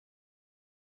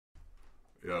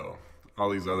Yo, all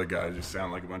these other guys just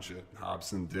sound like a bunch of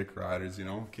Hobson dick riders, you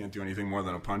know? Can't do anything more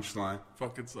than a punchline.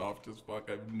 Fucking soft as fuck.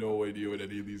 I have no idea what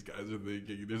any of these guys are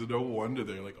thinking. There's no wonder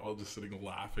they're like all just sitting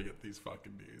laughing at these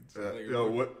fucking dudes. Yo,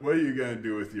 what are you gonna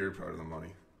do with your part of the money?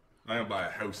 I gotta buy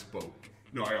a houseboat.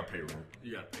 No, I gotta pay rent.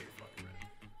 You gotta pay fucking rent.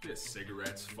 There's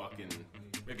cigarettes, fucking,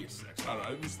 maybe a sex. I don't know,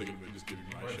 I'm just thinking about just giving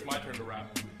my shit. It's my turn to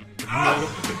rap.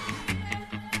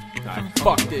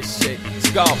 Fuck this shit.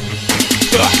 Let's go.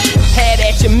 Had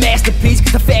at your masterpiece,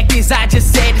 cause the fact is I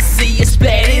just had to see it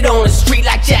splattered on the street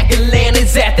like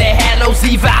jack-o'-lanterns at the Hallows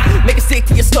Eve. I make it sick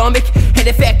to your stomach, and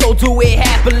in fact don't do it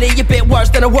happily. A bit worse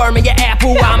than a worm in your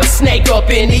apple. I'm a snake up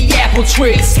in the apple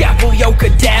tree. Scalpel your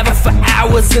cadaver for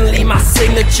hours and leave my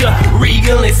signature.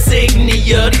 Regal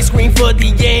insignia, they scream for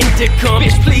the end to come.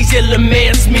 Bitch, please, you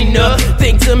laments me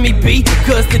nothing to me, B,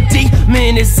 cause the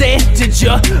demon is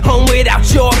integer. Home without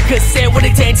your consent, with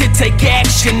intent to take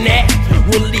action that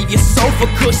will leave your sofa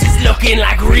cushions looking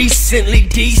like recently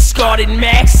discarded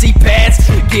maxi pads.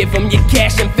 Give them your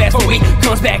cash and fast forward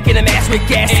comes back in a mask with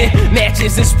gas and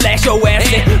matches and splash your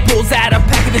ass and pulls out a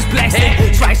pack of his blacks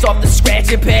and strikes off the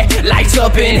scratching pad, lights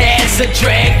up and has a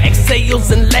drag, exhales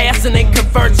and laughs and then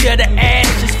converts you to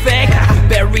ashes. Fact,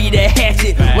 bury the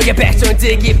hatchet when your back's turned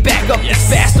to get back up as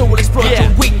fast or will explode your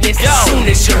weakness as soon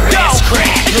as your ass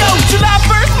cracks. Yo, July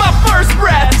 1st, my first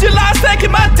breath. July 2nd,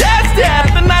 my dad's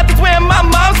death. The night that's when my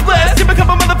mom's blessed. Skip a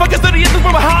couple motherfuckers 30 years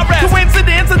from a hot rest.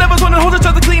 Coincidence, I never wanna hold each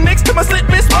other clean next to my slip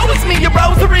miss. Woe is me, a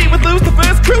rosary with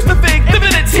Lucifer's crucifix.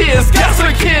 Living in tears, got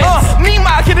some kids. Me,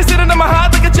 my kid is sitting on my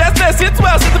heart like a jazz fest. It's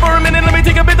well, sit for a minute, let me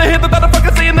take a bit to hit the thought of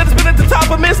fucking saying that it's been at the top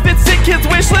of misfit sick kids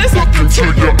wish list. Look into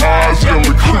your eyes,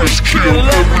 yelling Chris, kill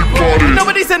everybody.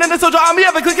 Nobody's sending a soldier army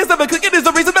ever click, it's never clicking. Is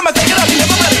the reason that my take it up, you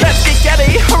never ready. Let's get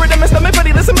getty. Hurry to my stomach,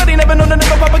 buddy. Listen, buddy, never known to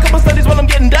never pop a couple studies while I'm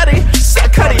getting dirty.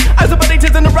 Suck cutty. Eyes are buddy,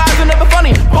 tits in the rise, are never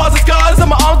funny. Balls and scars on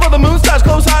my arms while the moon stars.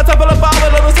 Close high, top of the bar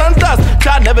with all the sun stars.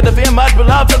 Tried never to fear much, but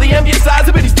love till the envious size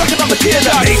of it. He's fucking on the tear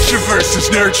ducts. Nature versus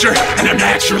nurture, and I'm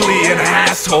naturally an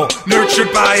asshole.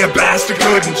 Nurtured by a bastard,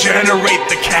 couldn't generate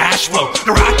the cash flow.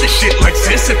 To rock the shit like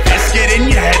Sisyphus, get in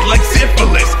your head like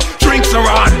syphilis. Drinks are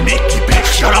on Mickey, bitch,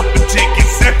 shut up and take a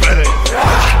sip of it.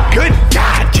 Good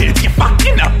God, kids, you're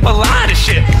fucking up a lot of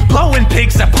shit. Blowing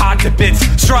pigs apart to bits,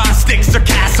 straw sticks or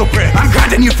castle bricks. I'm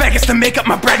grinding you faggots to make up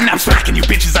my bread, and I'm smacking you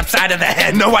bitches upside of the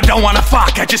head. No, I don't wanna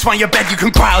fuck, I just want your bed. You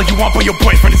can cry all you want, but your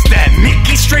boyfriend is dead.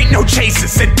 Mickey straight, no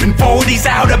chases, sipping 40s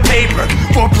out of paper.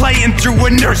 For playing through a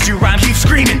nursery rhyme, keep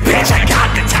screaming, bitch, I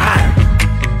got the time.